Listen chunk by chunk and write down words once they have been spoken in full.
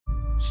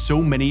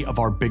So many of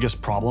our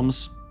biggest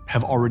problems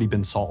have already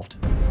been solved.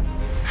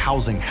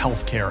 Housing,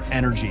 healthcare,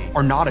 energy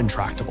are not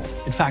intractable.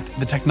 In fact,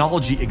 the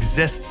technology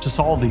exists to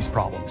solve these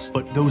problems,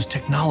 but those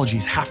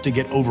technologies have to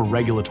get over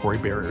regulatory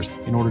barriers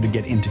in order to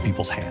get into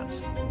people's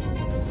hands.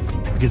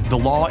 Because the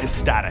law is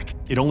static.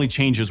 It only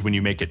changes when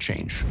you make it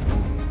change.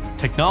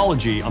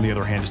 Technology, on the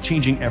other hand, is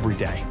changing every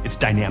day. It's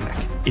dynamic.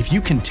 If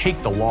you can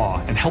take the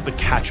law and help it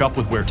catch up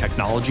with where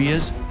technology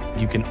is,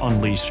 you can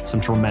unleash some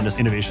tremendous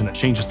innovation that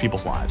changes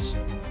people's lives.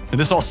 Now,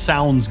 this all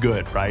sounds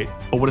good, right?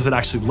 But what does it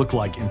actually look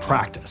like in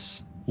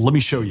practice? Let me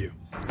show you.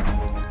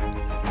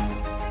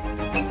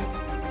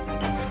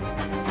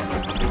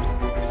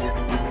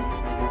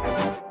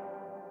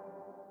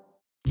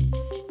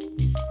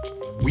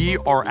 We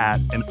are at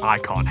an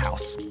Icon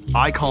house.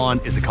 Icon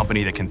is a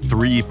company that can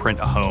 3D print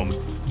a home.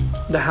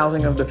 The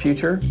housing of the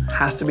future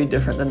has to be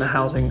different than the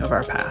housing of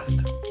our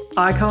past.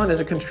 Icon is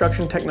a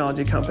construction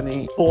technology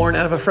company born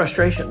out of a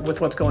frustration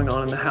with what's going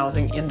on in the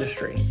housing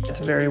industry. It's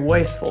very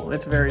wasteful,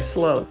 it's very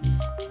slow.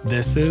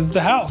 This is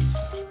the house.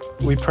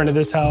 We printed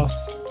this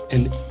house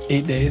in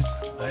 8 days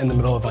in the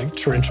middle of like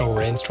torrential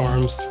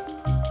rainstorms.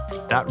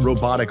 That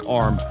robotic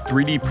arm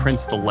 3D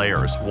prints the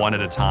layers one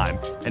at a time,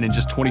 and in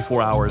just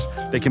 24 hours,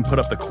 they can put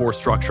up the core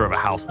structure of a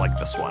house like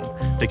this one.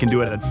 They can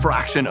do it at a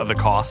fraction of the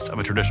cost of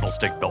a traditional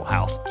stick-built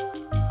house.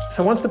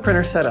 So once the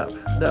printer's set up,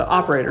 the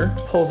operator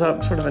pulls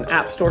up sort of an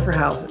app store for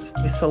houses.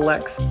 He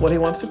selects what he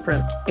wants to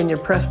print, and you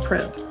press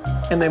print.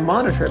 And they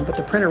monitor it, but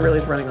the printer really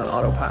is running on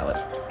autopilot.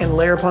 And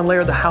layer upon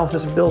layer, the house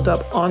is built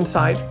up on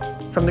site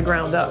from the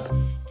ground up.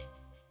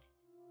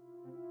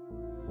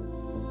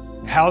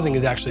 Housing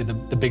is actually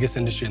the biggest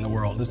industry in the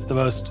world. It's the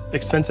most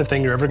expensive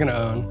thing you're ever going to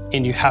own,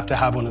 and you have to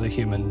have one as a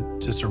human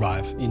to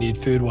survive. You need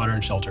food, water,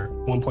 and shelter.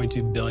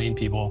 1.2 billion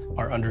people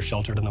are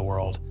under-sheltered in the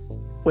world.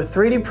 With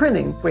 3D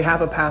printing, we have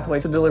a pathway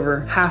to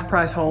deliver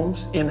half-price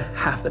homes in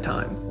half the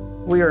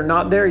time. We are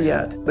not there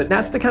yet, but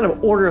that's the kind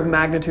of order of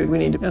magnitude we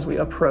need as we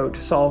approach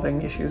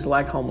solving issues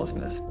like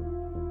homelessness.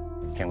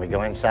 Can we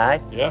go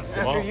inside? Yeah,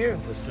 After you.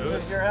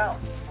 This is your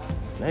house.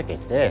 Look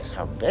at this,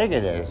 how big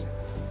it is.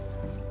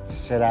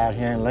 Sit out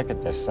here and look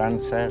at the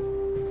sunset.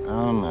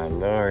 Oh my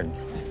Lord,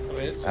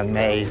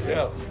 amazing.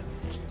 Yeah.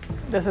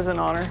 This is an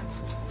honor.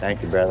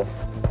 Thank you, brother.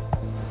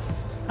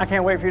 I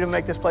can't wait for you to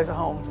make this place a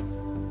home.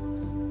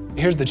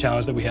 Here's the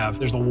challenge that we have.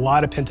 There's a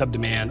lot of pent-up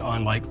demand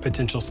on like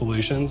potential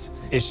solutions.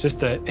 It's just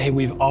that, hey,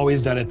 we've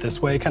always done it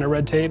this way kind of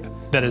red tape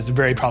that is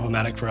very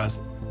problematic for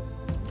us.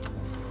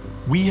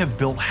 We have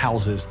built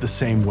houses the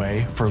same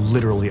way for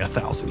literally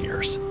 1,000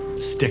 years.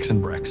 Sticks and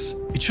bricks.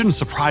 It shouldn't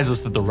surprise us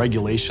that the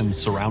regulations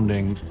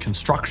surrounding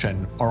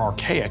construction are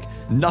archaic.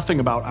 Nothing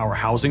about our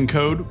housing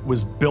code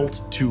was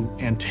built to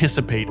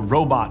anticipate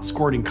robots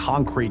squirting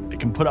concrete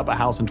that can put up a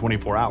house in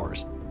 24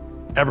 hours.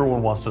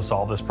 Everyone wants to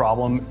solve this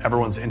problem.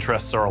 Everyone's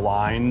interests are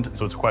aligned.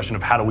 So it's a question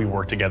of how do we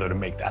work together to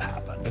make that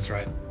happen. That's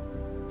right.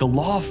 The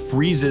law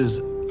freezes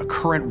a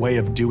current way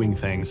of doing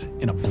things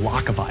in a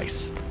block of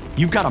ice.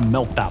 You've got to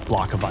melt that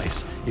block of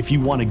ice if you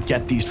want to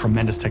get these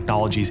tremendous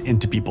technologies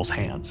into people's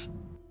hands.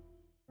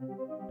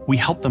 We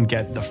helped them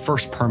get the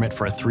first permit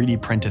for a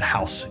 3D printed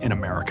house in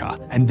America,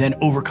 and then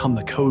overcome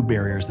the code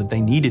barriers that they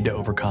needed to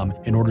overcome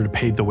in order to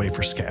pave the way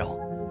for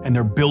scale. And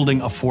they're building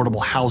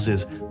affordable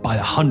houses by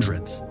the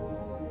hundreds.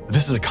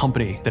 This is a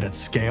company that at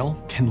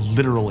scale can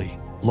literally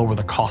lower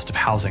the cost of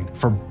housing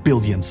for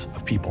billions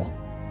of people.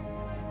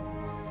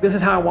 This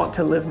is how I want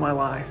to live my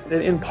life,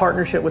 in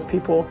partnership with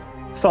people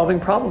solving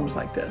problems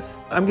like this.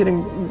 I'm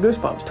getting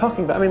goosebumps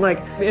talking about it. I mean, like,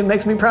 it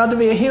makes me proud to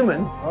be a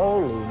human.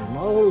 Holy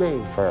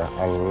moly. For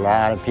a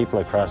lot of people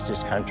across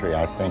this country,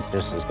 I think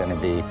this is going to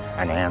be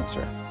an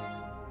answer.